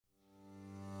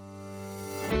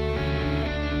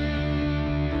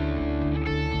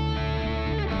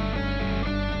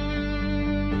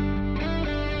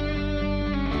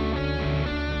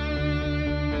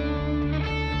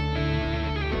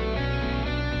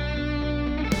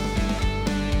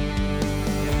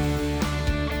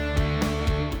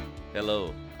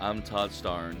I'm Todd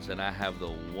Starnes, and I have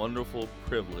the wonderful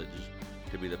privilege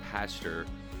to be the pastor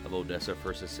of Odessa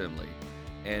First Assembly.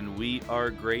 And we are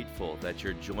grateful that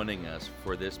you're joining us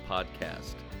for this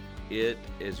podcast. It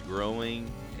is growing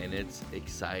and it's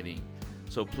exciting.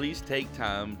 So please take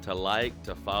time to like,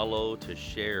 to follow, to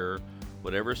share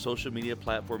whatever social media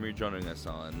platform you're joining us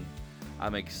on.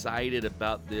 I'm excited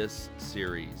about this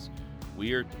series.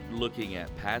 We are looking at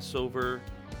Passover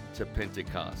to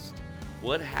Pentecost.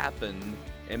 What happened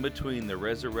in between the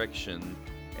resurrection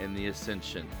and the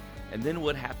ascension? And then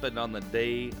what happened on the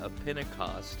day of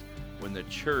Pentecost when the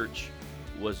church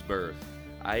was birthed?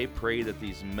 I pray that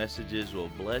these messages will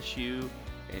bless you,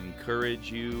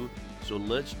 encourage you. So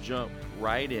let's jump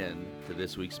right in to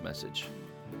this week's message.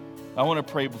 I want to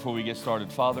pray before we get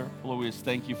started. Father, Lord, we just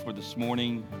thank you for this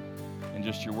morning and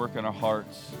just your work in our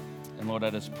hearts. And Lord,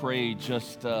 I just pray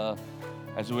just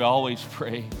as we always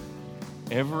pray,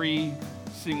 every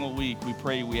single week we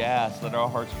pray, we ask that our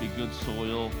hearts be good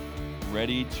soil,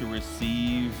 ready to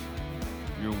receive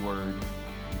your word.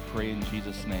 We pray in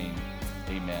Jesus' name,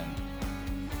 amen.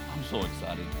 I'm so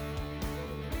excited.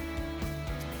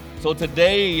 So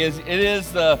today it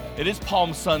is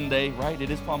Palm Sunday, right? It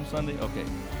is Palm Sunday? Okay.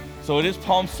 So it is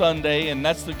Palm Sunday, and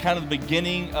that's the kind of the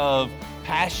beginning of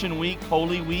Passion Week,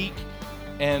 Holy Week.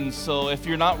 And so if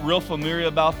you're not real familiar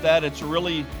about that, it's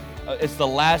really, it's the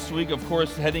last week, of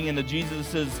course, heading into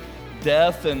Jesus'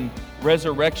 death and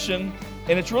resurrection.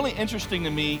 And it's really interesting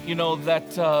to me,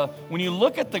 that when you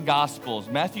look at the Gospels,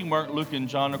 Matthew, Mark, Luke, and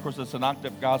John, of course, the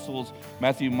Synoptic Gospels,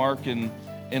 Matthew, Mark, and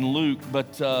Luke.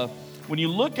 But when you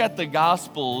look at the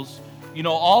Gospels,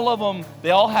 all of them,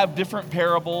 they all have different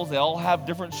parables, they all have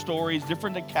different stories,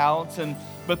 different accounts,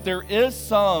 but there is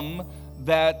some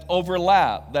that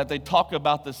overlap, that they talk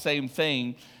about the same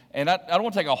thing. And I don't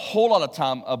want to take a whole lot of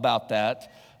time about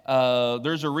that.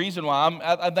 There's a reason why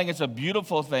I think it's a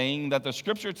beautiful thing that the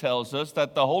Scripture tells us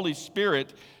that the Holy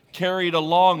Spirit carried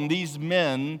along these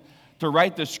men to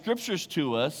write the Scriptures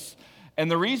to us.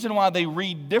 And the reason why they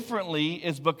read differently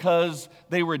is because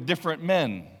they were different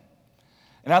men.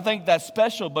 And I think that's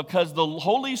special because the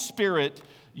Holy Spirit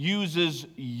uses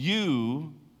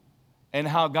you and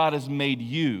how God has made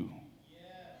you.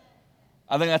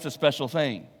 I think that's a special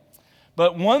thing.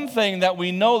 But one thing that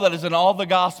we know that is in all the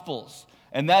Gospels,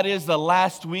 and that is the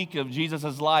last week of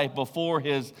Jesus' life before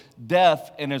his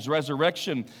death and his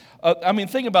resurrection.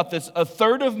 Think about this. A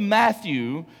third of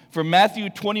Matthew, from Matthew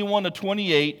 21 to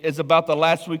 28, is about the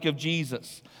last week of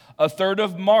Jesus. A third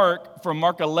of Mark, from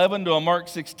Mark 11 to Mark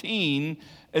 16,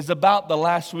 is about the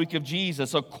last week of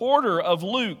Jesus. A quarter of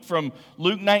Luke, from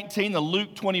Luke 19 to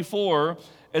Luke 24,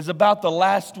 is about the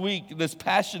last week, this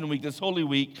Passion Week, this Holy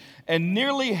Week. And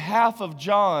nearly half of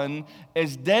John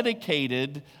is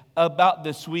dedicated about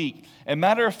this week. As a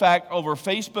matter of fact, over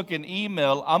Facebook and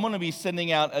email, I'm going to be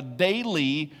sending out a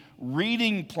daily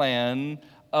reading plan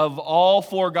of all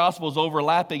four Gospels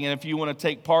overlapping. And if you want to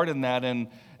take part in that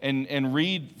and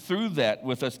read through that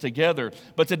with us together.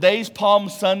 But today's Palm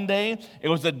Sunday. It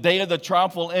was the day of the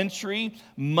triumphal entry.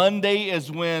 Monday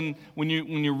is when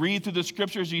you read through the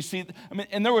Scriptures, you see,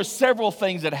 and there were several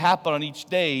things that happened on each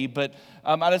day, but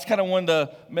I just kind of wanted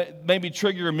to maybe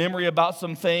trigger your memory about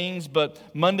some things. But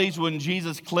Monday's when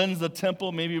Jesus cleansed the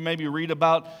temple. Maybe read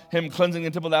about him cleansing the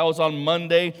temple. That was on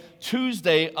Monday.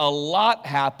 Tuesday, a lot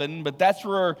happened, but that's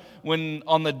when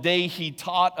on the day he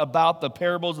taught about the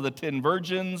parables of the 10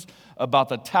 virgins, about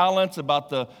the talents, about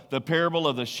the parable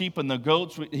of the sheep and the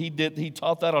goats. He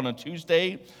taught that on a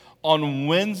Tuesday. On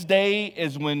Wednesday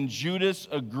is when Judas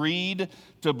agreed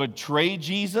to betray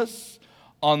Jesus.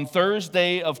 On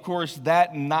Thursday, of course,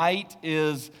 that night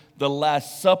is the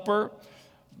Last Supper.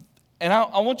 And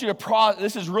I want you to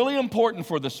this is really important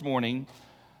for this morning.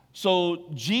 So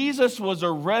Jesus was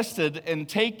arrested and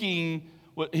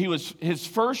his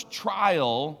first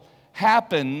trial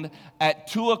happened at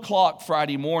 2 o'clock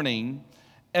Friday morning.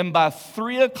 And by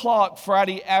 3 o'clock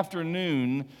Friday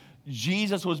afternoon,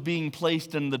 Jesus was being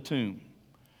placed in the tomb.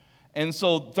 And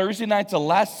so Thursday night's the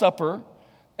Last Supper.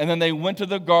 And then they went to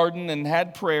the garden and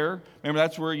had prayer. Remember,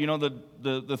 that's where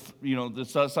the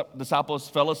disciples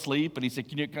fell asleep, and he said,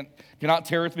 "Cannot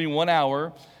tarry with me 1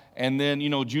 hour." And then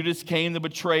Judas came, the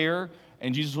betrayer,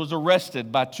 and Jesus was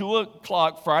arrested. By 2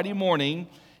 o'clock Friday morning,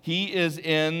 he is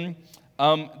in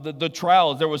the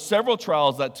trials. There were several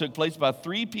trials that took place. By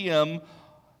 3 p.m.,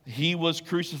 he was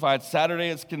crucified. Saturday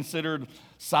is considered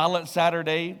Silent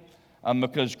Saturday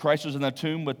because Christ was in the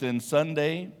tomb. But then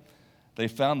Sunday, they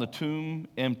found the tomb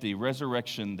empty,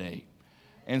 Resurrection Day.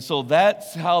 And so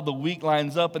that's how the week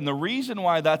lines up. And the reason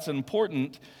why that's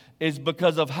important is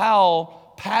because of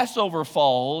how Passover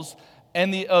falls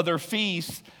and the other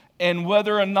feasts. and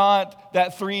whether or not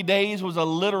that 3 days was a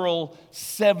literal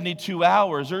 72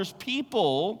 hours. There's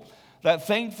people that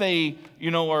think they,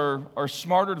 are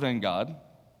smarter than God.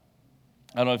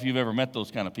 I don't know if you've ever met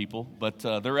those kind of people, but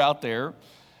they're out there,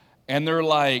 and they're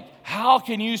like, how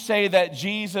can you say that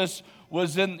Jesus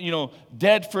was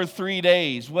dead for 3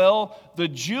 days? Well, the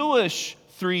Jewish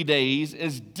 3 days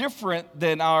is different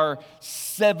than our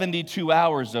 72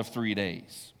 hours of 3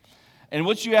 days. And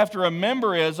what you have to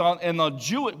remember is in the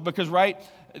Jewish, because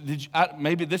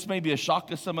maybe this may be a shock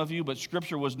to some of you, but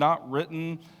Scripture was not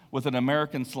written with an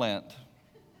American slant.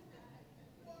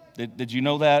 Did you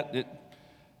know that?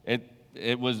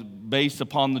 It was based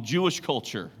upon the Jewish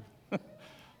culture.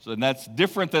 So and that's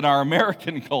different than our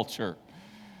American culture.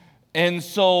 And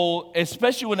so,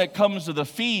 especially when it comes to the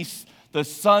feast, the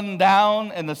sun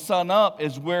down and the sun up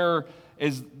is where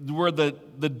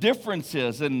the difference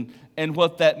is and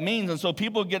what that means. And so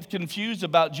people get confused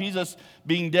about Jesus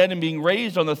being dead and being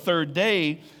raised on the third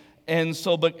day. And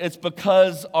so, but it's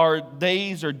because our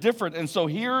days are different. And so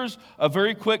here's a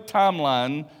very quick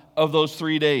timeline of those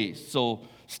 3 days. So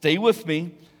stay with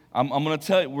me. I'm going to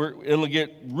tell you, it'll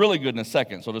get really good in a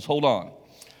second. So just hold on.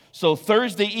 So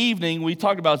Thursday evening, we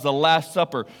talked about is the Last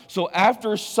Supper. So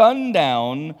after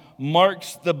sundown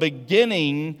marks the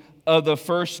beginning of the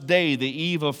first day, the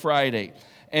eve of Friday.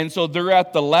 And so they're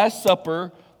at the Last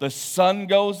Supper, the sun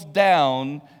goes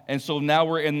down, and so now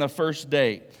we're in the first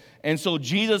day. And so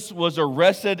Jesus was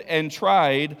arrested and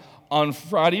tried on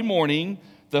Friday morning.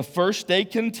 The first day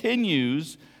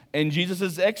continues, and Jesus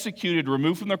is executed,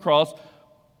 removed from the cross,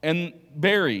 and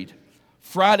buried.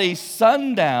 Friday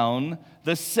sundown,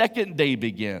 the second day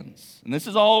begins. And this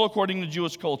is all according to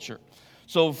Jewish culture.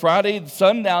 So Friday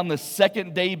sundown, the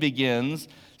second day begins.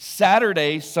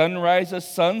 Saturday, sunrise to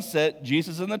sunset,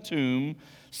 Jesus in the tomb.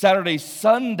 Saturday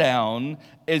sundown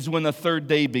is when the third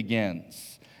day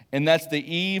begins. And that's the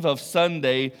eve of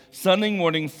Sunday. Sunday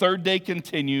morning, third day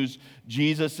continues.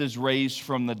 Jesus is raised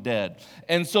from the dead.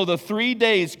 And so the 3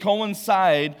 days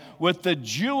coincide with the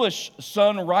Jewish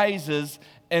sun rises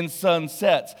and sun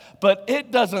sets. But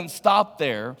it doesn't stop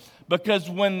there, because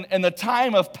when in the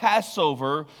time of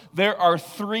Passover, there are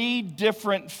 3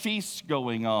 different feasts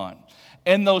going on.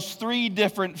 And those 3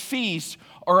 different feasts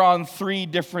are on 3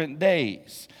 different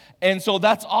days. And so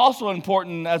that's also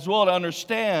important as well to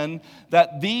understand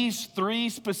that these 3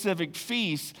 specific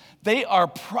feasts, they are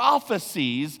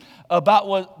prophecies about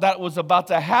what that was about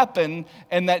to happen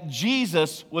and that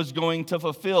Jesus was going to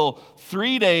fulfill.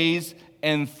 3 days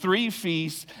and 3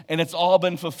 feasts, and it's all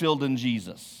been fulfilled in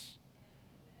Jesus.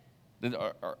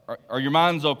 Are your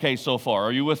minds okay so far?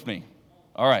 Are you with me?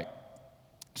 All right.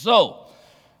 So,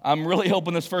 I'm really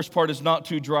hoping this first part is not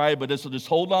too dry, but this will just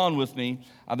hold on with me.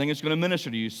 I think it's going to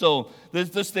minister to you. So this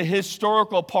is the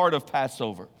historical part of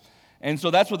Passover. And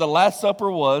so that's what the Last Supper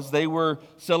was. They were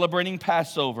celebrating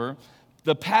Passover.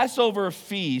 The Passover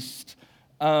feast,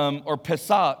 or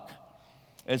Pesach,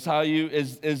 is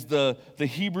the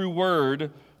Hebrew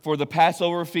word for the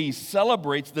Passover feast,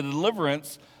 celebrates the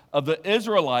deliverance of the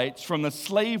Israelites from the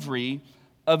slavery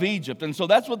of Egypt. And so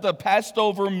that's what the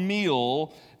Passover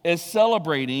meal is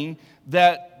celebrating,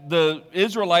 that the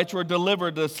Israelites were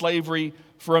delivered to slavery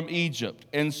from Egypt.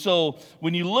 And so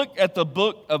when you look at the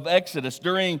book of Exodus,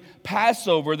 during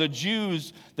Passover, the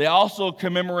Jews, they also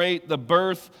commemorate the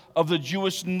birth of the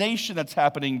Jewish nation that's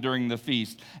happening during the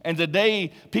feast. And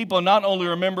today, people not only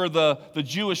remember the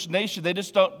Jewish nation, they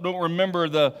just don't remember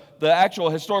the actual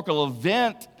historical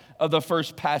event of the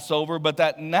first Passover, but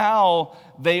that now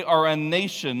they are a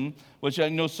nation, which I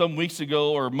know some weeks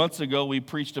ago or months ago we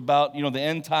preached about, the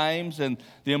end times and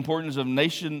the importance of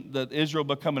nation, that Israel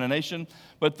becoming a nation.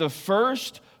 But the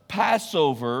first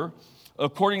Passover,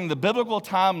 according to the biblical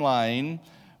timeline,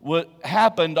 what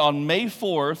happened on May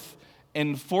 4th in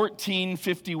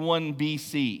 1451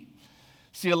 BC.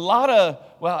 See, a lot of,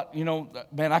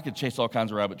 I could chase all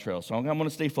kinds of rabbit trails, so I'm going to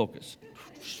stay focused.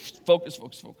 Focus.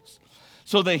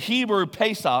 So the Hebrew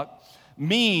Pesach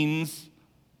means,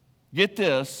 get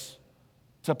this,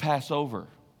 to pass over.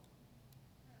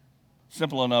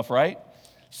 Simple enough, right?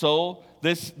 So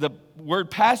the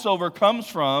word Passover comes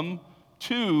from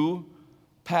to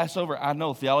Passover. I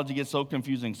know theology gets so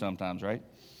confusing sometimes, right?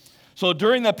 So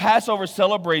during the Passover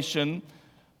celebration,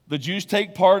 the Jews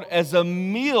take part as a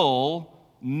meal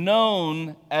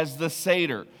known as the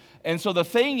Seder. And so the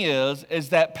thing is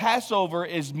that Passover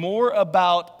is more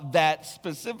about that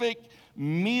specific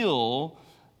meal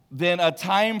than a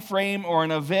time frame or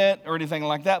an event or anything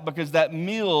like that, because that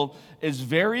meal is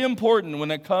very important when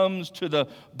it comes to the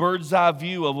bird's eye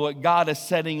view of what God is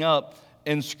setting up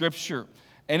in Scripture.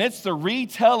 And it's the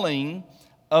retelling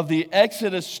of the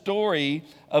Exodus story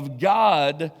of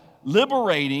God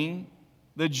liberating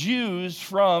the Jews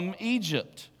from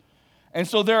Egypt. And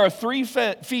so there are three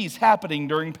feasts happening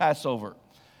during Passover.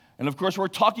 And of course, we're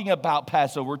talking about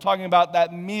Passover. We're talking about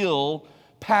that meal,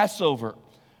 Passover.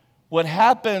 What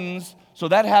happens, so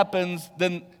that happens,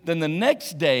 then the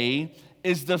next day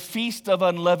is the Feast of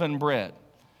Unleavened Bread.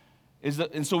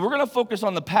 And so we're going to focus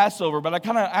on the Passover, but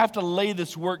I have to lay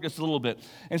this work just a little bit.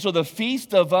 And so the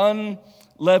Feast of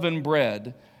Unleavened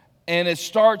Bread, and it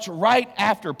starts right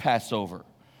after Passover.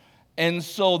 And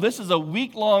so this is a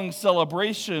week-long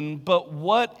celebration, but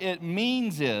what it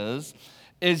means is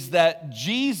that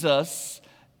Jesus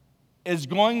is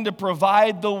going to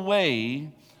provide the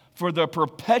way for the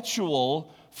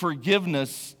perpetual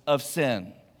forgiveness of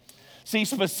sin. See,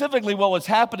 specifically what was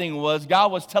happening was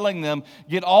God was telling them,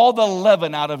 get all the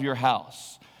leaven out of your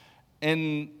house.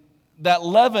 And that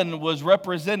leaven was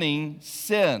representing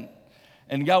sin.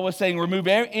 And God was saying, remove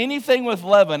anything with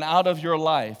leaven out of your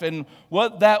life. And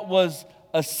what that was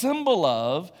a symbol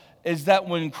of is that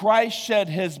when Christ shed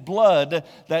his blood,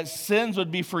 that sins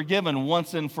would be forgiven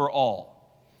once and for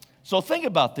all. So think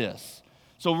about this.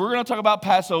 So we're going to talk about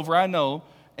Passover, I know,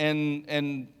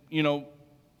 and you know,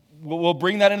 we'll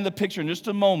bring that into the picture in just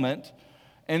a moment.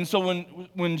 And so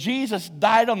when Jesus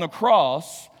died on the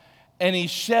cross and he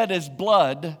shed his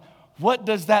blood, what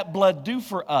does that blood do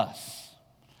for us?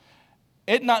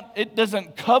 It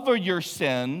doesn't cover your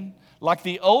sin like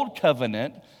the old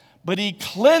covenant, but he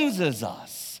cleanses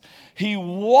us. He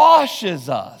washes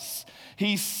us.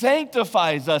 He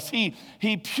sanctifies us. He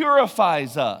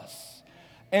purifies us.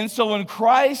 And so when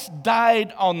Christ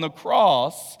died on the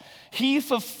cross, he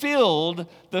fulfilled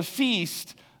the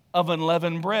Feast of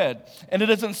Unleavened Bread. And it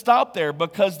doesn't stop there,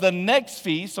 because the next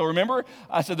feast, so remember,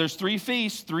 I said there's 3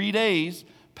 feasts, 3 days,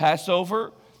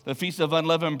 Passover, the Feast of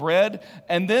Unleavened Bread,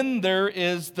 and then there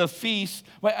is the feast.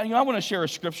 Well, I want to share a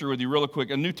scripture with you real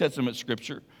quick, a New Testament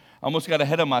scripture. I almost got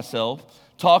ahead of myself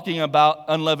talking about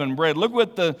unleavened bread. Look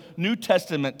what the New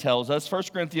Testament tells us, 1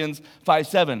 Corinthians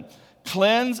 5:7.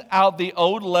 Cleanse out the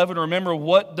old leaven. Remember,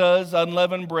 what does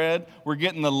unleavened bread? We're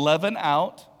getting the leaven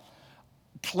out.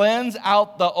 Cleanse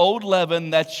out the old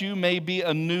leaven that you may be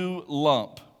a new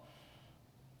lump.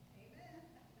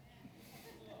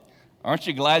 Aren't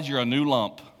you glad you're a new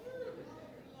lump?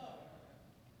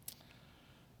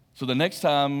 So the next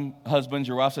time, husbands,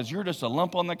 your wife says, you're just a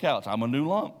lump on the couch. I'm a new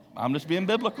lump. I'm just being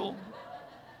biblical.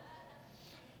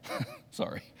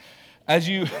 Sorry.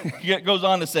 It goes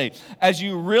on to say, as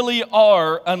you really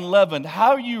are unleavened.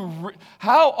 How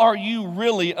are you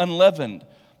really unleavened?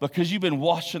 Because you've been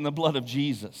washed in the blood of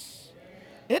Jesus.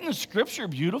 Isn't the scripture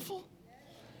beautiful?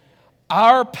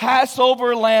 Our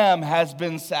Passover lamb has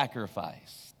been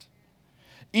sacrificed.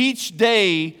 Each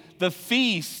day, the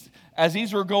feast, as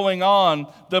these were going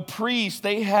on, the priests,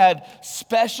 they had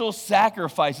special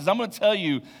sacrifices. I'm going to tell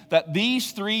you that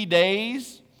these 3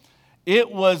 days,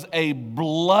 it was a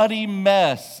bloody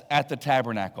mess at the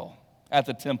tabernacle, at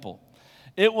the temple.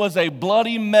 It was a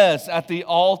bloody mess at the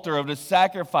altar of the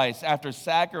sacrifice after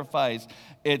sacrifice.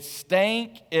 It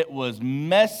stank. It was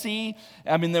messy.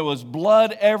 I mean, there was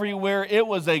blood everywhere. It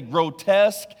was a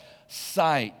grotesque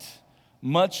sight,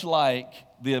 much like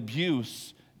the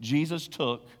abuse Jesus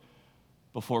took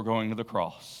before going to the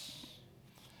cross.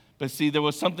 But see, there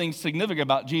was something significant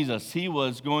about Jesus. He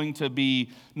was going to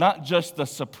be not just the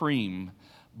supreme,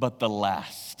 but the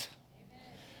last.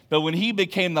 But when he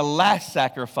became the last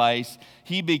sacrifice,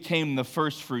 he became the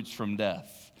first fruits from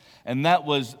death. And that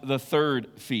was the third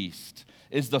feast,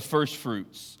 is the first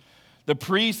fruits. The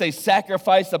priests, they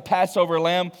sacrificed the Passover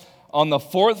lamb on the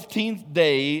 14th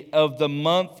day of the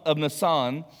month of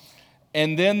Nisan.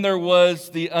 And then there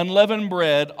was the unleavened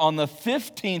bread on the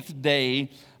 15th day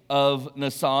of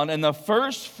Nisan. And the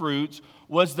first fruits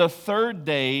was the third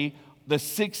day, the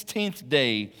 16th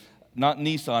day. Not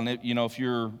Nisan, you know, if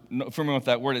you're familiar with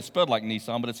that word, it's spelled like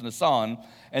Nisan, but it's Nisan.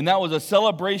 And that was a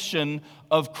celebration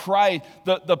of Christ.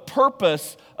 The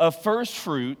purpose of first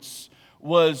fruits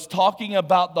was talking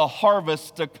about the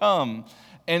harvest to come.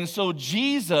 And so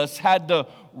Jesus had to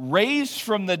raise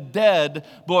from the dead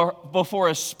before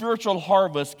a spiritual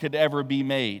harvest could ever be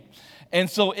made. And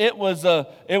so it was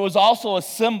also a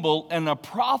symbol and a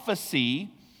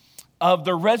prophecy of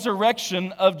the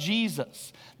resurrection of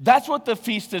Jesus. That's what the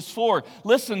feast is for.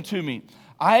 Listen to me.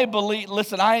 I believe,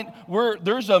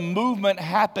 there's a movement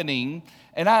happening,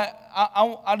 and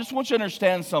I just want you to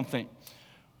understand something.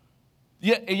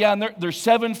 Yeah, and there's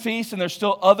 7 feasts, and there's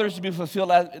still others to be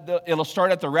fulfilled. It'll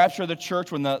start at the rapture of the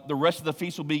church when the rest of the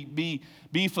feasts will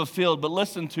be fulfilled. But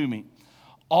listen to me.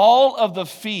 All of the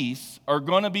feasts are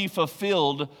going to be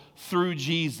fulfilled through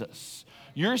Jesus.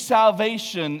 Your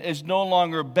salvation is no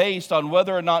longer based on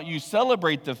whether or not you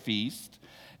celebrate the feast.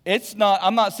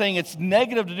 I'm not saying it's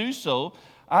negative to do so.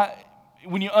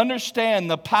 When you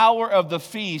understand the power of the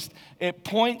feast, it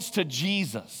points to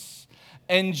Jesus.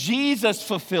 And Jesus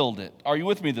fulfilled it. Are you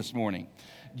with me this morning?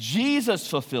 Jesus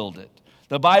fulfilled it.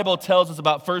 The Bible tells us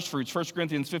about first fruits, 1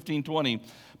 Corinthians 15:20.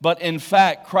 But in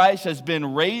fact, Christ has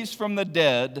been raised from the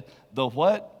dead, the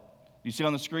what? You see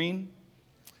on the screen?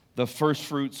 The first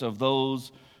fruits of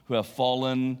those who have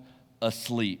fallen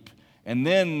asleep. And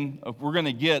then we're going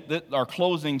to get that our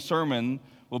closing sermon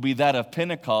will be that of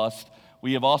Pentecost.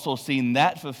 We have also seen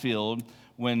that fulfilled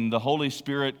when the Holy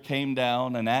Spirit came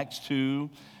down in Acts 2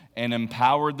 and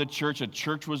empowered the church. A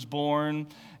church was born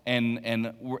and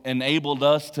enabled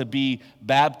us to be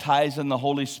baptized in the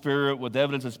Holy Spirit with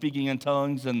evidence of speaking in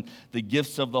tongues and the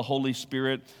gifts of the Holy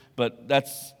Spirit. But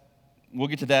we'll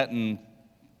get to that in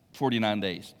 49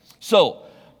 days.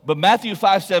 But Matthew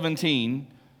 5:17,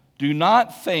 do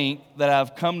not think that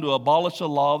I've come to abolish the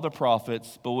law of the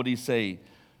prophets, but what did he say?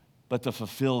 But to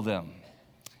fulfill them.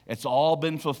 It's all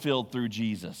been fulfilled through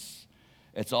Jesus.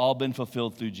 It's all been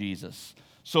fulfilled through Jesus.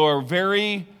 So are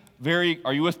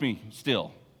you with me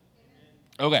still?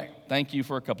 Okay, thank you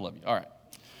for a couple of you. All right.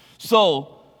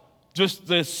 So just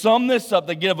to sum this up,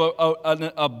 to give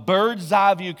a bird's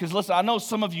eye view, because listen, I know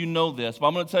some of you know this, but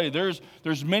I'm going to tell you,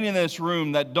 there's many in this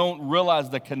room that don't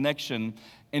realize the connection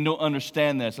and don't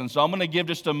understand this. And so I'm going to give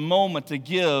just a moment to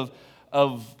give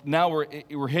now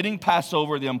we're hitting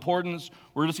Passover, the importance.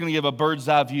 We're just going to give a bird's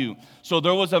eye view. So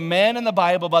there was a man in the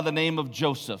Bible by the name of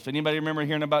Joseph. Anybody remember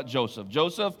hearing about Joseph?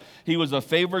 Joseph, he was a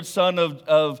favored son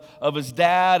of his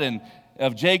dad and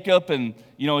of Jacob, and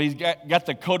he's got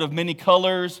the coat of many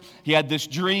colors. He had this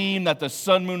dream that the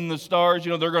sun, moon, and the stars,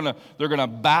 they're gonna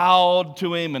bow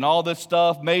to him and all this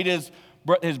stuff. Made his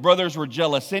brothers were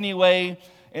jealous anyway,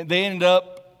 and they ended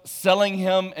up selling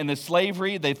him into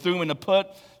slavery. They threw him in a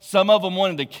pit. Some of them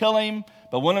wanted to kill him,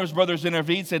 but one of his brothers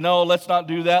intervened, said, "No, let's not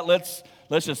do that. Let's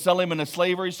just sell him into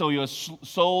slavery." So he was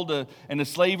sold into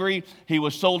slavery. He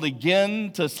was sold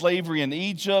again to slavery in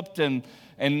Egypt, and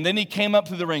then he came up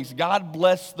through the ranks. God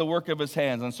blessed the work of his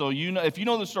hands. And so if you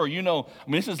know the story,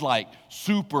 this is like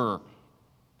super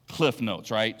Cliff Notes,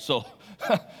 right? So,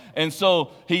 and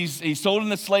so he's sold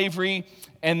into slavery,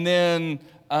 and then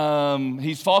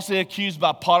he's falsely accused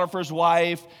by Potiphar's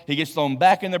wife. He gets thrown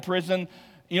back into prison.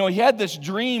 He had this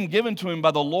dream given to him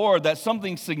by the Lord that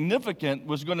something significant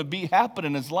was going to happen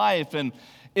in his life. And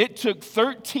it took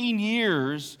 13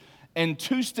 years and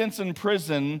 2 stints in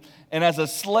prison and as a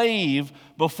slave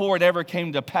before it ever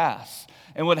came to pass.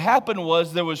 And what happened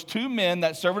was there was 2 men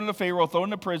that served under Pharaoh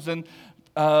thrown into prison.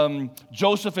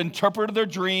 Joseph interpreted their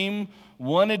dream.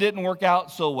 One, it didn't work out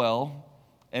so well,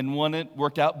 and one, it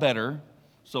worked out better.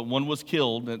 So one was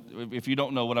killed, if you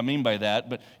don't know what I mean by that.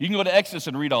 But you can go to Exodus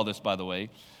and read all this, by the way.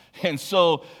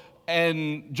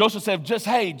 And Joseph said,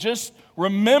 just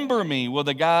remember me. Well,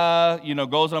 the guy,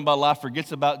 goes on about life,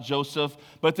 forgets about Joseph.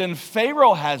 But then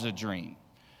Pharaoh has a dream.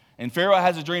 And Pharaoh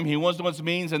has a dream. He wants to know what it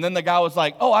means. And then the guy was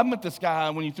like, "Oh, I met this guy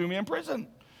when you threw me in prison."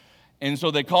 And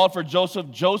so they called for Joseph.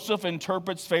 Joseph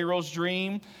interprets Pharaoh's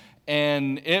dream.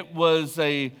 And it was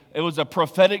a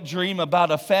prophetic dream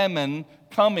about a famine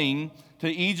coming to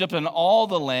Egypt and all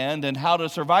the land and how to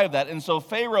survive that. And so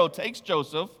Pharaoh takes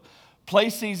Joseph,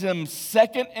 places him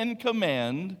second in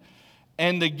command,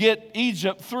 and to get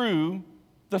Egypt through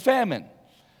the famine.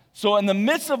 So in the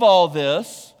midst of all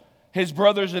this, his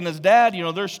brothers and his dad,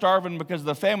 they're starving because of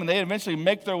the famine. They eventually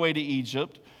make their way to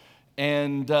Egypt.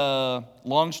 And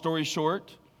long story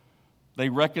short, they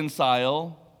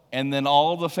reconcile, and then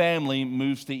all the family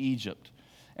moves to Egypt.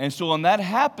 And so when that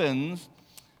happens,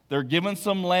 they're given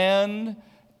some land,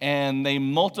 and they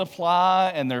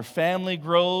multiply, and their family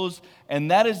grows,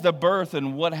 and that is the birth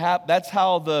and what happened. That's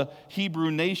how the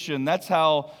Hebrew nation, that's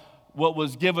how what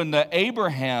was given to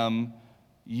Abraham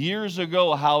years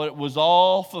ago, how it was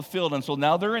all fulfilled. And so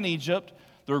now they're in Egypt,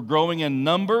 they're growing in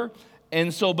number,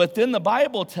 and so, but then the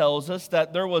Bible tells us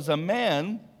that there was a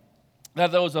man,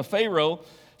 that there was a Pharaoh.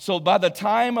 So by the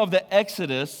time of the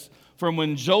Exodus, from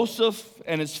when Joseph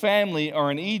and his family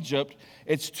are in Egypt,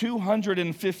 it's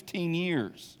 215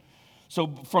 years.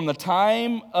 So from the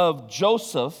time of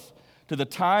Joseph to the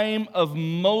time of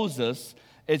Moses,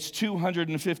 it's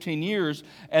 215 years.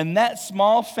 And that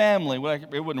small family, well,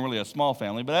 it wasn't really a small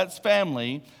family, but that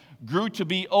family grew to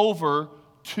be over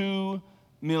 2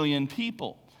 million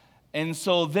people. And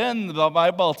so then the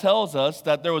Bible tells us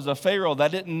that there was a Pharaoh that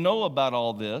didn't know about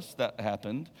all this that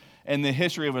happened and the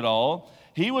history of it all.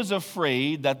 He was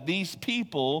afraid that these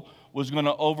people was going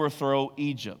to overthrow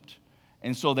Egypt.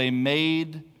 And so they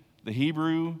made the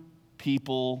Hebrew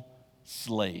people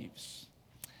slaves.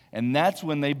 And that's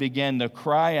when they began to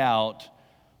cry out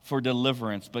for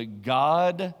deliverance. But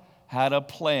God had a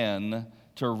plan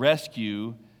to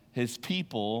rescue his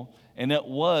people, and it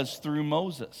was through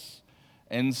Moses.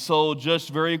 And so just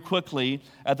very quickly,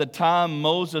 at the time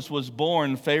Moses was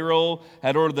born, Pharaoh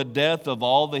had ordered the death of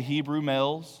all the Hebrew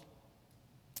males.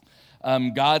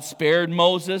 God spared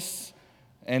Moses,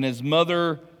 and his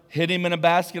mother hid him in a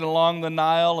basket along the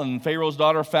Nile, and Pharaoh's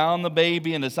daughter found the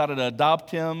baby and decided to adopt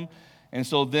him. And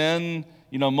so then,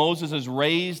 Moses is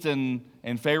raised in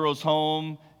Pharaoh's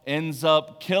home, ends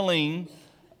up killing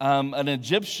an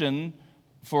Egyptian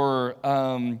for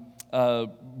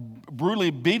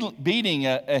brutally beating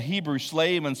a Hebrew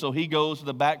slave. And so he goes to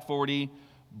the back 40,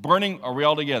 are we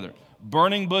all together?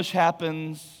 Burning bush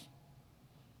happens.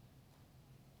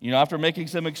 After making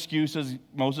some excuses,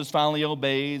 Moses finally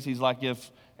obeys. He's like,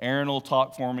 if Aaron will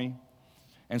talk for me.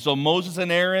 And so Moses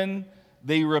and Aaron,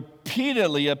 they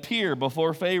repeatedly appear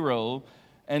before Pharaoh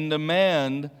and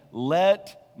demand,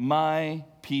 let my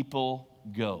people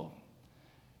go.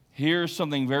 Here's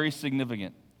something very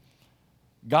significant.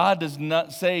 God does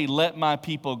not say, let my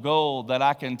people go, that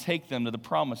I can take them to the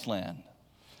promised land.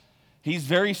 He's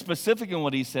very specific in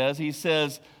what he says. He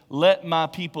says, let my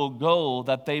people go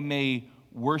that they may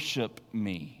worship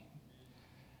me.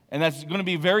 And that's going to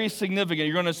be very significant.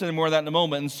 You're going to see more of that in a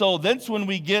moment. And so that's when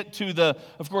we get to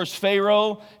of course,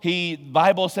 Pharaoh. The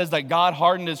Bible says that God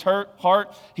hardened his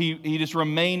heart. He just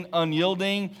remained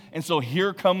unyielding. And so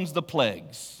here comes the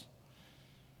plagues.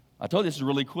 I told you this is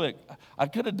really quick. I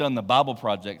could have done the Bible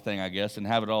Project thing, I guess, and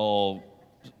have it all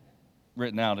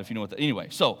written out if you know what anyway,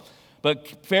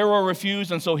 but Pharaoh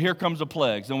refused, and so here comes the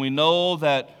plagues. And we know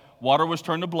that water was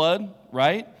turned to blood,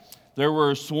 right? There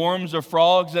were swarms of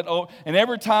frogs and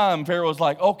every time Pharaoh's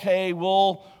like, okay,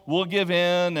 we'll give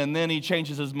in, and then he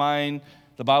changes his mind.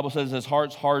 The Bible says his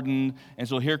heart's hardened, and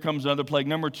so here comes another plague.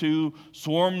 Number 2,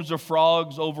 swarms of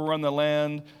frogs overrun the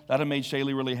land. That had made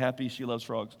Shaylee really happy. She loves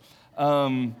frogs.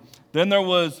 Then there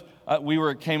was,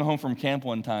 came home from camp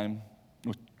one time.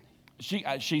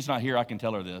 She's not here, I can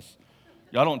tell her this.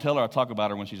 Y'all don't tell her I talk about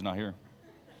her when she's not here.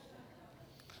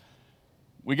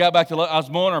 We got back I was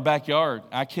mowing our backyard.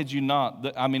 I kid you not.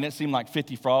 It seemed like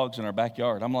 50 frogs in our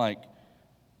backyard. I'm like,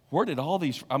 where did all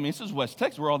these, this is West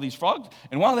Texas, where are all these frogs?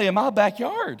 And why are they in my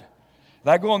backyard? And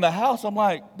I go in the house, I'm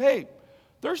like, babe,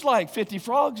 there's like 50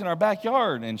 frogs in our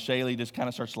backyard. And Shaylee just kind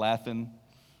of starts laughing.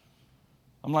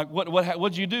 I'm like,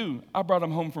 what'd you do? I brought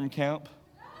them home from camp.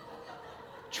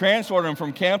 Transported them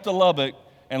from camp to Lubbock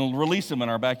and released them in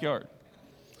our backyard.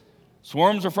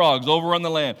 Swarms of frogs overrun the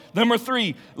land. Number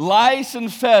 3, lice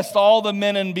infest all the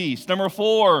men and beasts. Number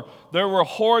 4, there were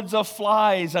hordes of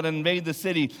flies that invade the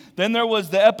city. Then there was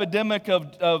the epidemic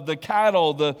of the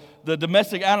cattle, the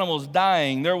domestic animals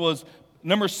dying.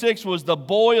 Number 6 was the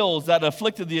boils that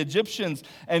afflicted the Egyptians.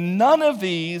 And none of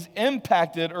these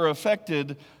impacted or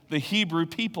affected the Hebrew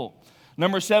people.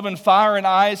 Number 7, fire and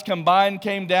ice combined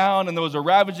came down, and there was a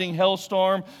ravaging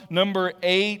hailstorm. Number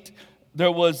 8,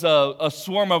 there was a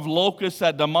swarm of locusts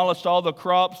that demolished all the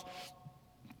crops.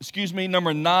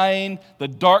 Number 9, the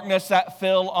darkness that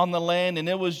fell on the land, and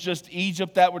it was just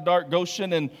Egypt that were dark,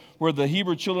 Goshen, and where the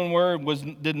Hebrew children were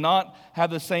did not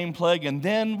have the same plague. And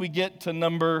then we get to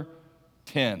number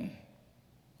 10.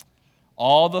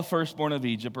 All the firstborn of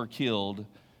Egypt are killed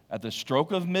at the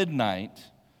stroke of midnight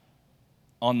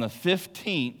on the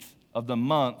 15th of the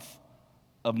month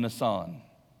of Nisan.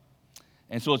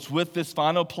 And so it's with this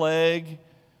final plague,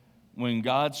 when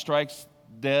God strikes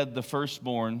dead the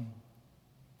firstborn,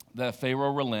 that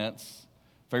Pharaoh relents.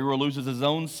 Pharaoh loses his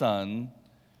own son.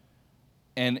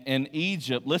 And in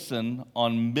Egypt, listen,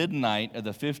 on midnight of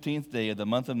the 15th day of the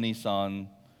month of Nisan,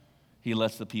 he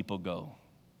lets the people go.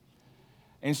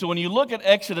 And so when you look at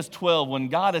Exodus 12, when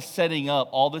God is setting up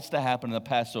all this to happen in the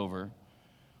Passover,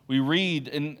 we read,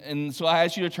 and so I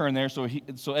ask you to turn there. So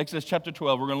Exodus chapter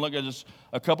 12, we're going to look at just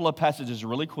a couple of passages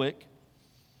really quick.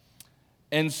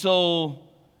 And so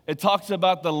it talks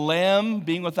about the lamb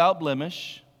being without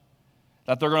blemish,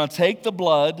 that they're going to take the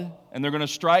blood and they're going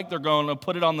to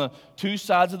put it on the 2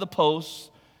 sides of the posts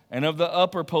and of the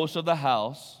upper post of the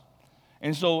house.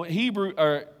 And so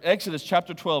Exodus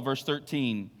chapter 12, verse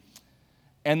 13,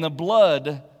 and the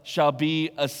blood shall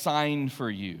be a sign for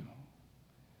you.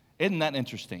 Isn't that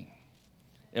interesting?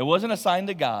 It wasn't a sign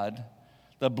to God.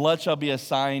 The blood shall be a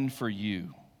sign for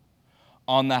you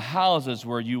on the houses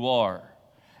where you are.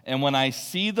 And when I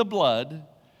see the blood,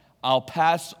 I'll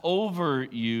pass over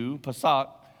you, Pasak,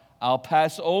 I'll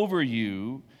pass over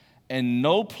you, and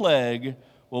no plague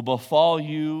will befall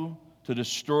you to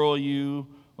destroy you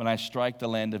when I strike the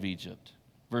land of Egypt.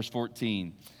 Verse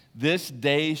 14, This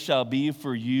day shall be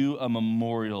for you a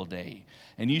memorial day,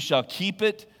 and you shall keep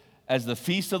it as the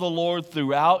feast of the Lord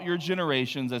throughout your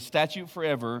generations, a statute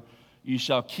forever. You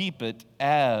shall keep it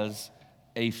as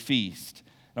a feast.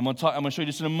 I'm going to show you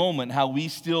just in a moment how we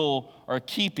still are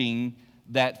keeping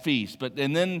that feast.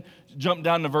 And then jump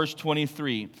down to verse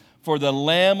 23. For the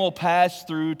Lamb will pass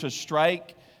through to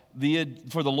strike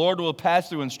for the Lord will pass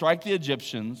through and strike the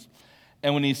Egyptians,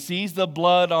 and when he sees the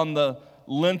blood on the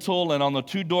lintel and on the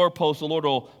two doorposts, the Lord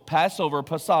will pass over,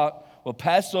 Passat, will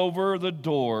pass over the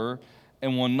door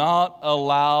and will not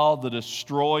allow the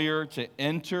destroyer to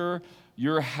enter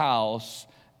your house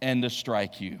and to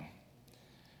strike you.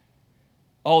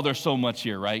 Oh, there's so much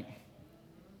here, right?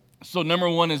 So number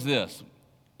one is this.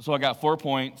 So I got 4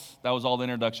 points. That was all the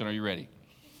introduction. Are you ready?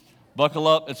 Buckle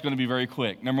up. It's going to be very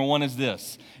quick. Number one is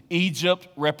this. Egypt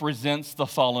represents the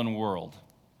fallen world.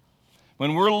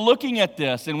 When we're looking at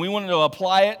this and we want to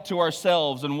apply it to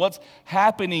ourselves, and what's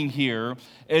happening here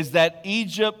is that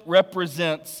Egypt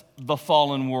represents the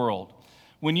fallen world.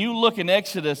 When you look in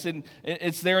Exodus, and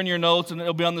it's there in your notes, and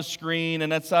it'll be on the screen,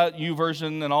 and that's that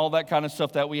YouVersion and all that kind of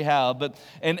stuff that we have. But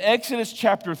in Exodus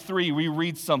chapter 3, we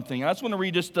read something. I just want to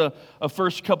read just a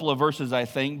first couple of verses, I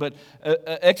think. But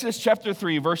Exodus chapter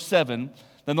 3, verse 7,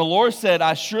 then the Lord said,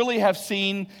 I surely have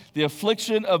seen the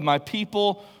affliction of my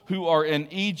people who are in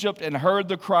Egypt and heard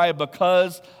the cry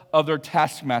because of their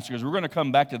taskmasters. We're going to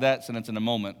come back to that sentence in a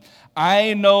moment.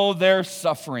 I know their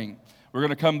suffering. We're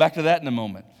going to come back to that in a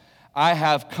moment. I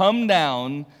have come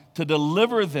down to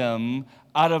deliver them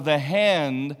out of the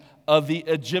hand of the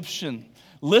Egyptian.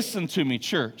 Listen to me,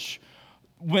 church.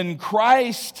 When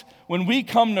we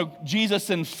come to Jesus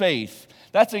in faith,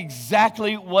 that's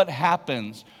exactly what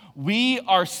happens. We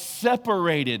are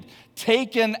separated,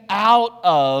 taken out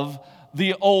of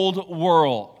the old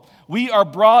world. We are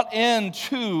brought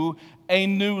into a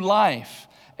new life.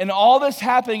 And all this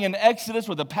happening in Exodus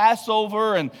with the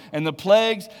Passover and the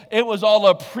plagues, it was all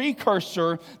a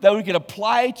precursor that we could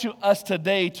apply to us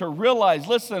today to realize,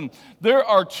 listen, there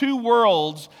are two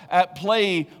worlds at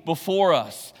play before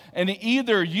us. And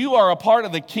either you are a part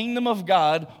of the kingdom of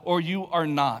God or you are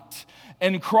not.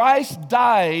 And Christ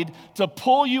died to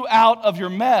pull you out of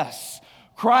your mess.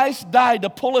 Christ died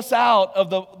to pull us out of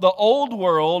the old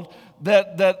world,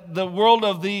 that the world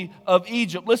of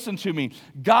Egypt. Listen to me.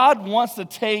 God wants to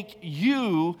take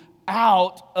you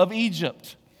out of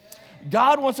Egypt.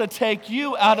 God wants to take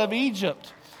you out of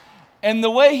Egypt. And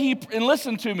the way and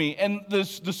listen to me, and the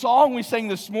song we sang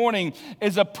this morning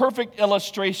is a perfect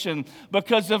illustration,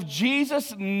 because if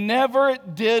Jesus never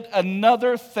did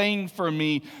another thing for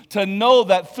me to know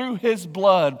that through his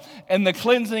blood and the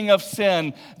cleansing of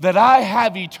sin that I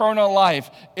have eternal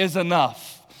life is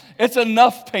enough. It's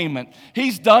enough payment.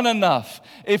 He's done enough.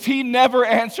 If he never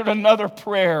answered another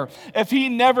prayer, if he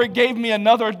never gave me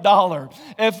another dollar,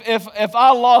 if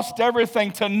I lost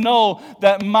everything to know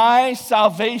that my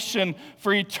salvation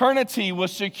for eternity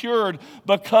was secured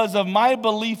because of my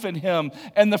belief in him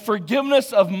and the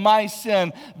forgiveness of my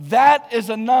sin, that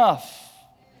is enough.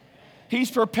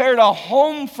 He's prepared a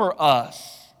home for us.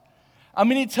 I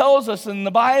mean, he tells us in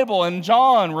the Bible, in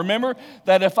John, remember,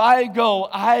 that if I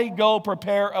go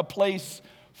prepare a place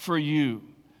for you.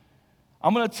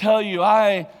 I'm going to tell you,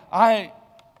 but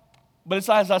it's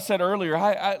as I said earlier,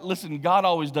 listen, God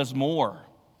always does more,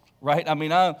 right? I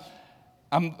mean,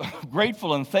 I'm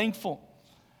grateful and thankful.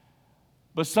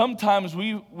 But sometimes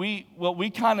what we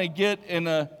kind of get in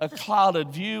a clouded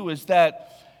view is that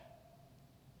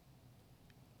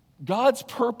God's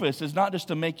purpose is not just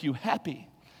to make you happy.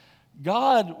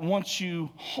 God wants you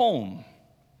home.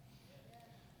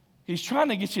 He's trying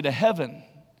to get you to heaven.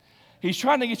 He's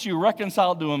trying to get you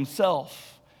reconciled to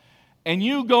himself. And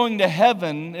you going to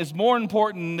heaven is more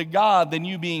important to God than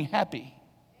you being happy.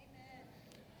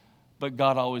 But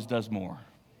God always does more.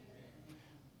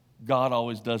 God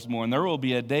always does more. And there will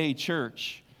be a day,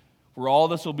 church, where all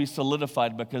this will be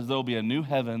solidified, because there will be a new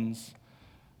heavens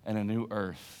and a new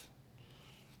earth.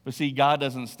 But see, God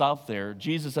doesn't stop there.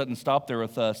 Jesus doesn't stop there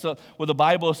with us. So what the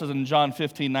Bible says in John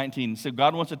 15:19, so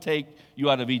God wants to take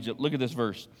you out of Egypt. Look at this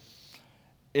verse.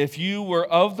 If you were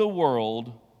of the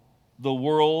world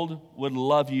would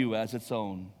love you as its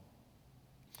own.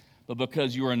 But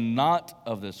because you are not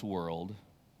of this world,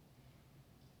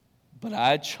 but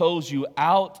I chose you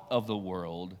out of the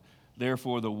world,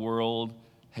 therefore the world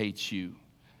hates you.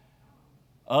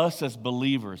 Us as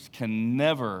believers can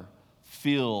never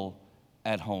feel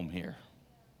at home here.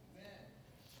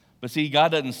 But see,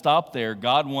 God doesn't stop there.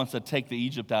 God wants to take the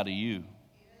Egypt out of you.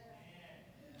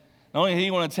 Not only does he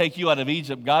want to take you out of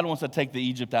Egypt, God wants to take the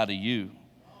Egypt out of you.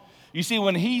 You see,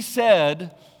 when he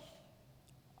said,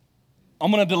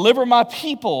 I'm going to deliver my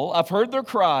people. I've heard their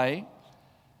cry.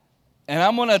 And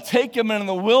I'm going to take them in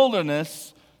the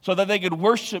wilderness so that they could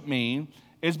worship me,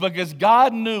 is because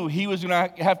God knew he was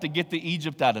going to have to get the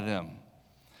Egypt out of them.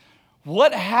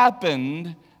 What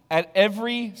happened at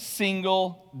every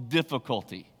single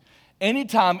difficulty?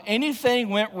 Anytime anything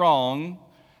went wrong,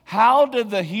 how did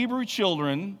the Hebrew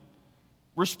children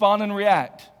respond and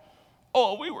react?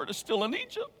 Oh, we were still in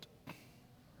Egypt.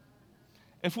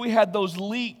 If we had those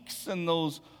leeks and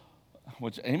those,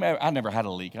 I never had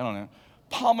a leek, I don't know,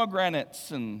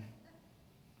 pomegranates, and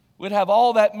we'd have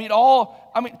all that meat,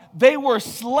 they were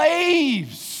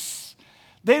slaves.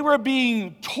 They were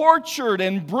being tortured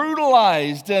and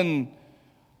brutalized, and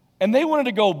they wanted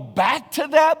to go back to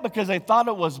that because they thought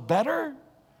it was better.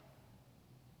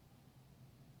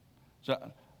 So,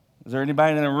 is there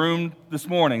anybody in the room this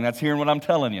morning that's hearing what I'm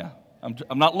telling you?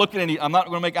 I'm not looking at I'm not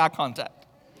going to make eye contact.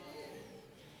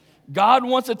 God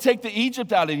wants to take the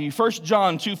Egypt out of you. 1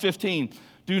 John 2:15.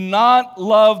 Do not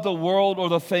love the world or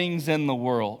the things in the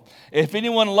world. If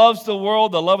anyone loves the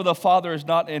world, the love of the Father is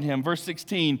not in him. Verse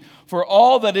 16, for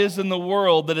all that is in the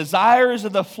world, the desires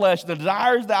of the flesh, the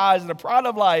desires of the eyes, and the pride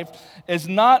of life is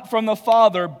not from the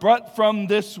Father, but from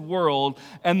this world.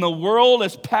 And the world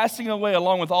is passing away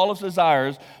along with all its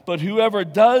desires, but whoever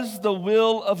does the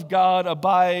will of God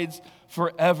abides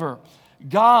forever.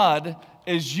 God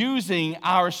is using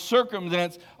our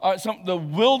circumstance, the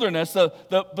wilderness,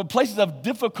 the places of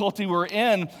difficulty we're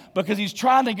in, because he's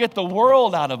trying to get the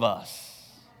world out of us.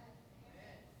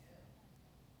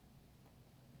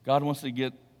 God wants to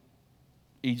get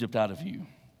Egypt out of you.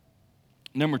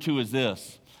 Number 2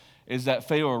 is that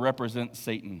Pharaoh represents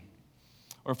Satan.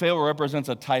 Or Pharaoh represents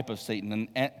a type of Satan.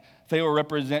 And Pharaoh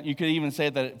you could even say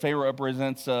that Pharaoh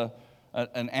represents an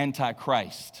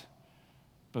antichrist.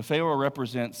 But Pharaoh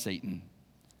represents Satan.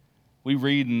 We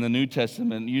read in the New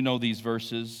Testament, you know these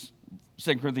verses,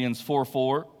 2 Corinthians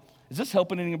 4:4. Is this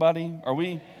helping anybody? Are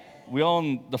we all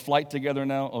on the flight together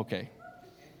now? Okay.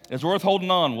 It's worth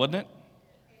holding on, wasn't it?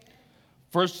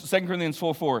 2 Corinthians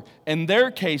 4:4. In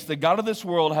their case, the God of this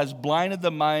world has blinded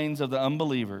the minds of the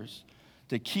unbelievers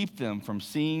to keep them from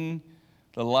seeing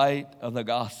the light of the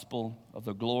gospel of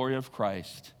the glory of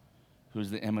Christ, who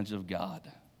is the image of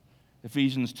God.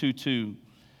 Ephesians 2:2.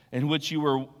 In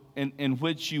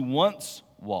which you once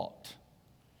walked,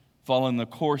 following the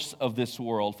course of this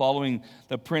world, following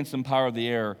the prince and power of the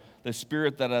air, the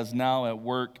spirit that is now at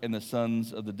work in the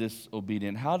sons of the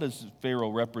disobedient. How does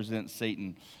Pharaoh represent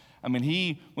Satan?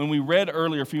 When we read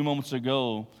earlier a few moments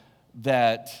ago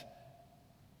that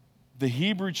the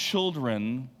Hebrew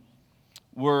children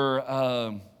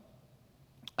were,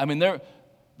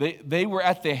 they were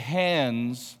at the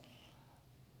hands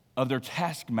of their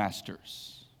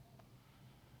taskmasters.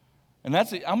 And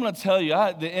I'm going to tell you,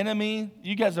 the enemy,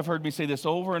 you guys have heard me say this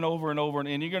over and over and over,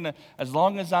 and you're going to, as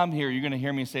long as I'm here, you're going to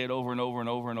hear me say it over and over and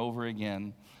over and over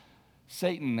again.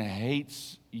 Satan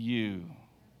hates you.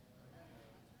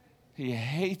 He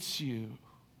hates you.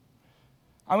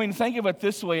 Think of it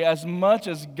this way. As much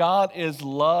as God is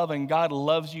love and God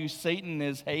loves you, Satan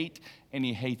is hate, and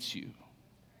he hates you.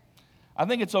 I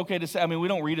think it's okay to say, we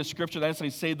don't read a scripture that necessarily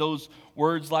say those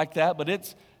words like that, but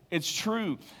it's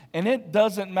true. And it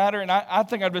doesn't matter, and I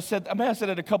think I said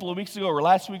it a couple of weeks ago or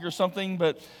last week or something,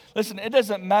 but listen, it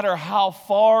doesn't matter how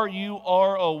far you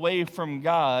are away from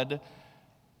God,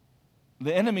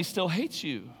 the enemy still hates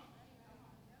you.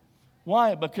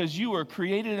 Why? Because you were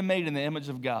created and made in the image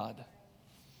of God.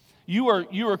 You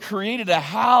are created to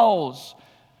house.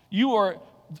 You are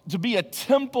to be a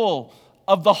temple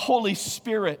of the Holy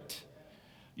Spirit.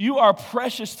 You are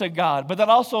precious to God, but that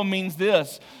also means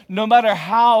this: no matter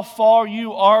how far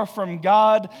you are from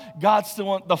God,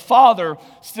 the Father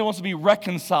still wants to be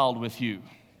reconciled with you.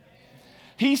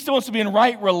 He still wants to be in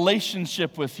right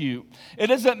relationship with you. It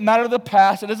doesn't matter the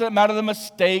past. It doesn't matter the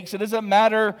mistakes. It doesn't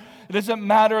matter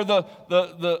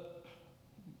the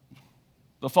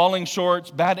falling shorts,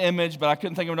 bad image, but I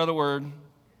couldn't think of another word.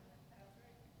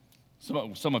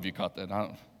 Some of you caught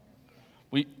that.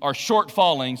 We are short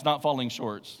fallings, not falling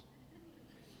shorts.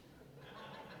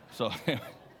 So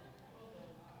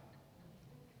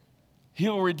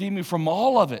he'll redeem you from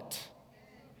all of it.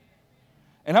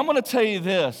 And I'm going to tell you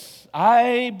this.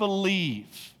 I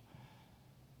believe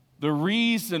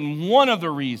one of the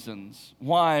reasons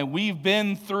why we've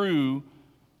been through,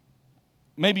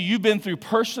 maybe you've been through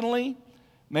personally,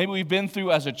 maybe we've been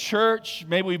through as a church,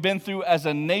 maybe we've been through as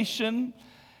a nation,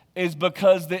 is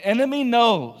because the enemy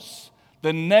knows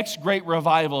the next great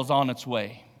revival is on its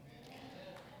way.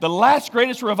 The last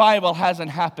greatest revival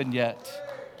hasn't happened yet.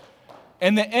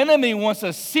 And the enemy wants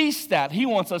to cease that. He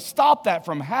wants to stop that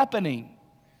from happening.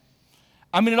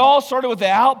 I mean, it all started with the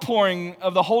outpouring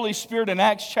of the Holy Spirit in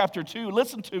Acts chapter 2.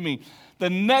 Listen to me. The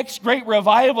next great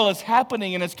revival is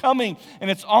happening, and it's coming,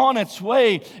 and it's on its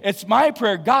way. It's my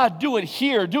prayer, God, do it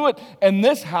here. Do it in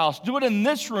this house. Do it in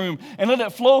this room, and let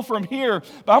it flow from here.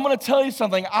 But I'm going to tell you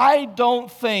something. I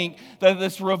don't think that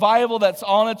this revival that's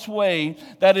on its way,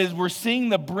 that is we're seeing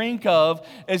the brink of,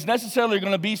 is necessarily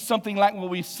going to be something like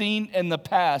what we've seen in the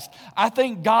past. I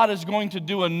think God is going to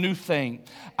do a new thing.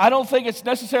 I don't think it's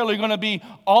necessarily going to be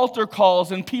altar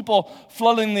calls and people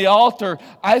flooding the altar.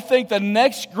 I think the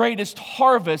next greatest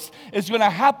harvest is going to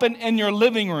happen in your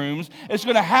living rooms. It's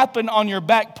going to happen on your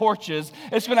back porches.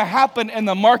 It's going to happen in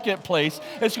the marketplace.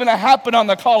 It's going to happen on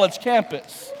the college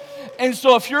campus. And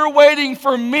so if you're waiting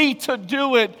for me to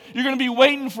do it, you're going to be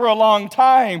waiting for a long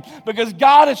time, because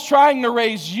God is trying to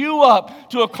raise you up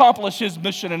to accomplish His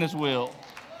mission and His will.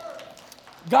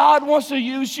 God wants to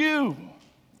use you.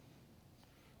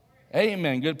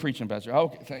 Amen. Good preaching, Pastor.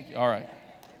 Okay, thank you. All right.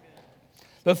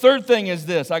 The third thing is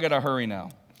this. I got to hurry now.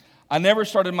 I never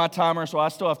started my timer, so I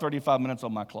still have 35 minutes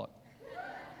on my clock.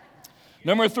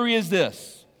 Number 3 is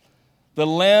this. The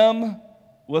Lamb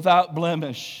without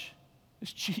blemish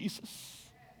is Jesus.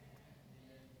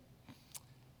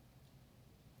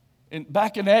 And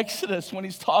back in Exodus, when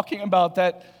He's talking about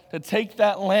that, to take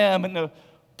that lamb and to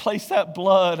place that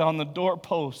blood on the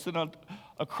doorpost and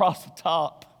across the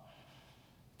top,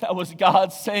 that was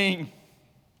God saying,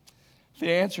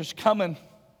 the answer's coming.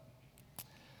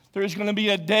 There's going to be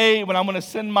a day when I'm going to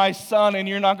send my Son, and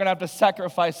you're not going to have to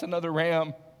sacrifice another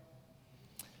ram.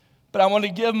 But I want to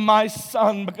give my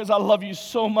Son because I love you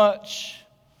so much.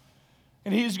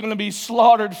 And He's going to be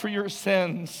slaughtered for your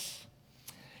sins.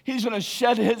 He's going to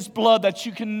shed His blood that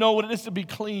you can know what it is to be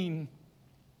clean.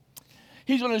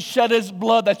 He's going to shed His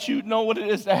blood that you know what it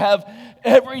is to have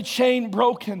every chain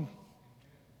broken.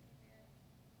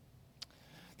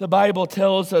 The Bible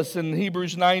tells us in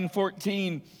Hebrews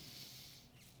 9:14,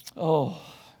 oh,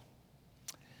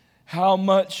 how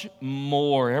much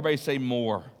more, everybody say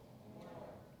more.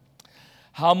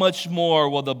 How much more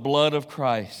will the blood of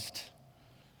Christ,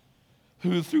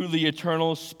 who through the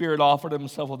eternal Spirit offered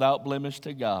Himself without blemish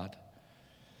to God,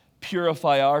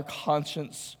 purify our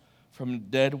conscience from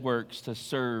dead works to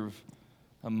serve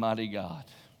a mighty God.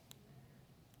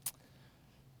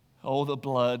 Oh, the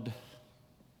blood,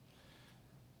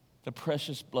 the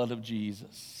precious blood of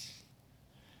Jesus.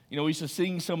 You know, we used to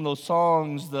sing some of those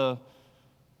songs, the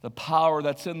power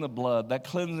that's in the blood, that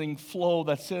cleansing flow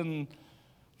that's in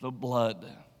the blood.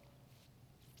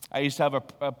 I used to have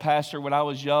a pastor when I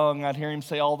was young. I'd hear him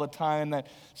say all the time that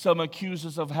some accuse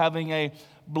us of having a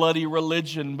bloody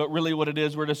religion, but really what it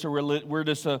is, we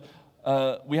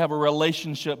have a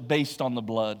relationship based on the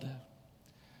blood.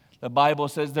 The Bible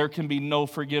says there can be no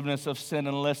forgiveness of sin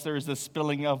unless there is the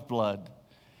spilling of blood.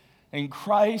 And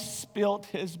Christ spilt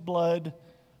His blood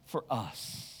for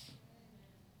us.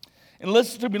 And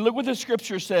listen to me, look what the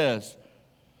Scripture says.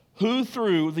 Who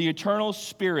through the eternal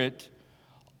Spirit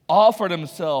offered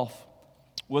Himself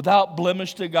without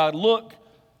blemish to God. Look,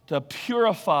 to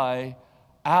purify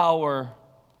our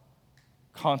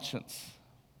conscience.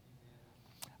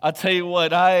 I tell you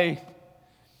what,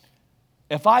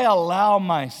 if I allow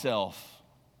myself,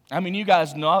 I mean, you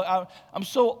guys know, I'm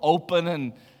so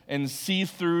open and see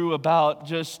through about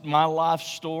just my life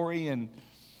story. And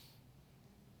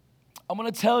I'm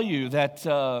going to tell you that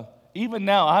even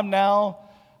now,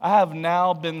 I have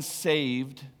now been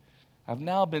saved. I've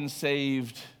now been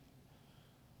saved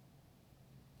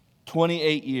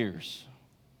 28 years.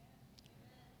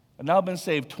 I've now been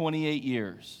saved 28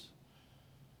 years.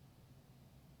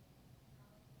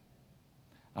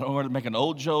 I don't know whether to make an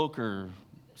old joke or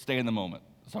stay in the moment.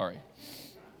 Sorry.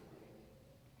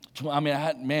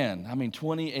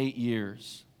 28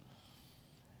 years.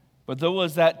 But there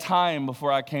was that time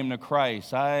before I came to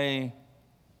Christ.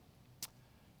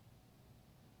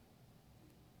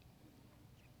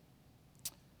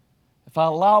 If I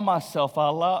allow myself,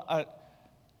 I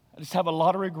just have a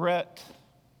lot of regret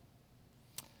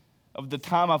of the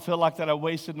time I feel like that I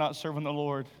wasted not serving the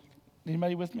Lord.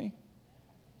 Anybody with me?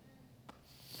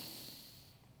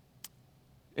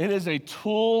 It is a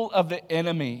tool of the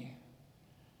enemy.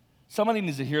 Somebody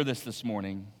needs to hear this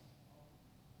morning.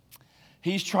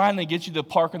 He's trying to get you to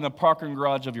park in the parking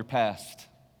garage of your past.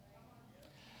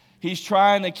 He's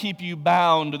trying to keep you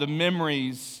bound to the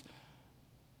memories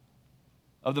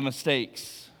of the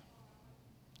mistakes.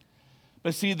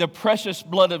 But see, the precious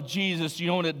blood of Jesus, you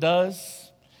know what it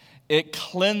does? It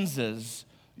cleanses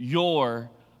your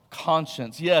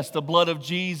conscience. Yes, the blood of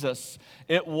Jesus,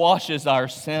 it washes our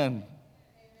sin.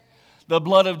 The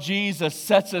blood of Jesus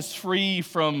sets us free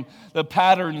from the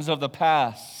patterns of the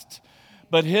past.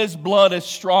 but His blood is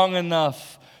strong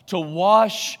enough to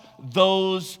wash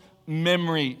those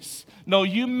memories. No,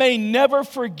 you may never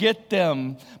forget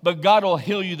them, but God will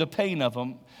heal you the pain of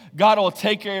them. God will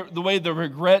take away the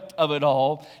regret of it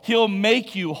all. He'll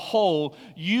make you whole.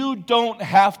 You don't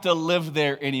have to live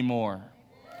there anymore.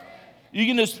 You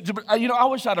can just, I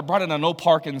wish I'd have brought in a no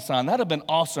parking sign. That'd have been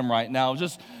awesome right now.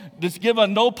 Just give a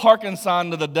no parking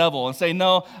sign to the devil and say,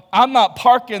 no, I'm not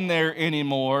parking there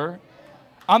anymore.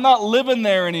 I'm not living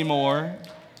there anymore.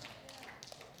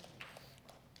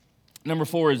 Number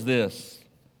 4 is this.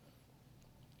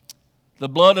 The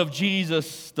blood of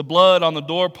Jesus, the blood on the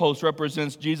doorpost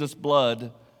represents Jesus'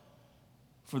 blood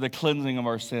for the cleansing of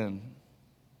our sin.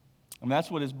 And that's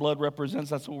what His blood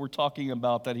represents. That's what we're talking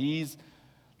about, that He's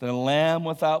the Lamb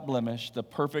without blemish, the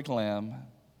perfect Lamb,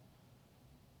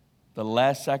 the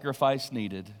last sacrifice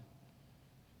needed,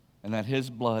 and that His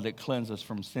blood, it cleanses us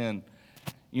from sin.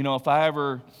 If I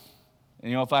ever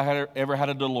had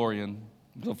a DeLorean,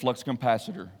 the flux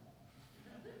capacitor,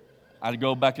 I'd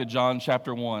go back to John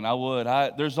chapter 1. I would.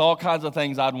 There's all kinds of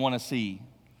things I'd want to see.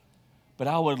 But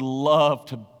I would love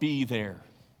to be there,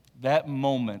 that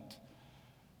moment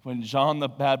when John the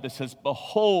Baptist says,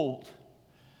 behold,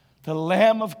 the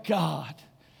Lamb of God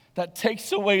that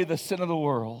takes away the sin of the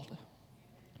world.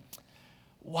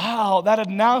 Wow, that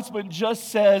announcement just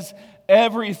says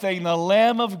everything. The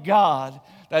Lamb of God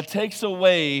that takes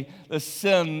away the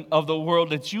sin of the world.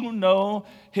 Did you know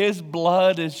His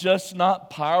blood is just not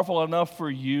powerful enough for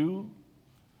you?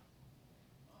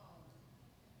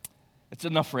 It's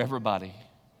enough for everybody.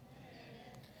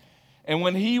 And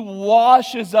when He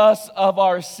washes us of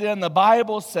our sin, the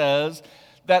Bible says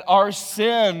that our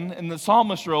sin, and the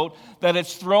psalmist wrote, that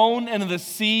it's thrown into the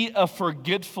sea of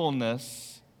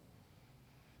forgetfulness.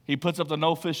 He puts up the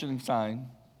no fishing sign.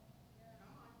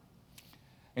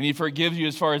 And He forgives you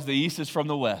as far as the east is from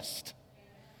the west.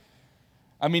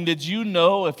 I mean, did you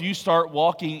know if you start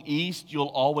walking east, you'll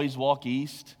always walk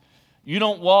east? You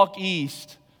don't walk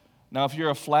east. Now, if you're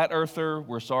a flat earther,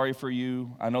 we're sorry for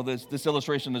you. I know this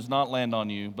illustration does not land on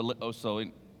you, but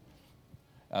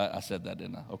I said that,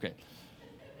 didn't I? Okay.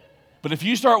 But if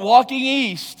you start walking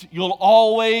east, you'll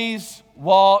always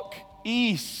walk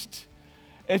east.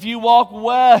 If you walk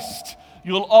west,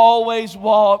 you'll always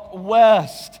walk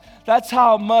west. That's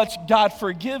how much God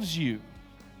forgives you.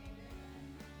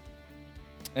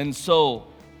 And so,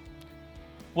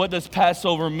 what does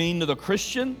Passover mean to the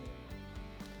Christian?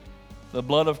 The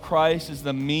blood of Christ is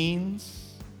the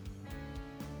means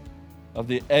of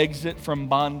the exit from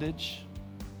bondage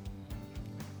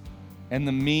and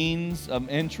the means of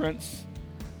entrance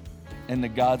into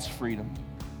God's freedom.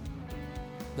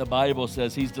 The Bible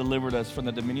says He's delivered us from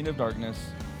the dominion of darkness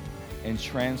and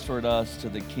transferred us to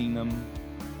the kingdom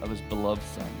of His beloved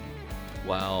Son.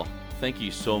 Wow. Thank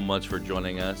you so much for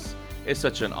joining us. It's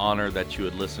such an honor that you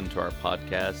would listen to our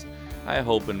podcast. I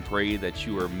hope and pray that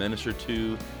you are ministered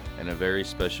to in a very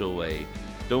special way.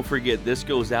 Don't forget, this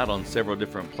goes out on several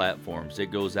different platforms.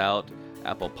 It goes out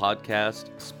Apple Podcast,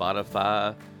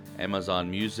 Spotify,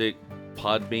 Amazon Music,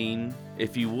 Podbean.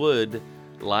 If you would,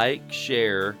 like,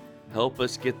 share, help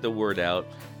us get the word out.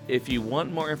 If you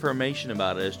want more information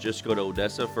about us, just go to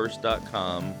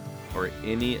odessafirst.com or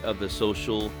any of the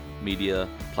social media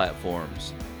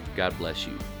platforms. God bless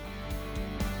you.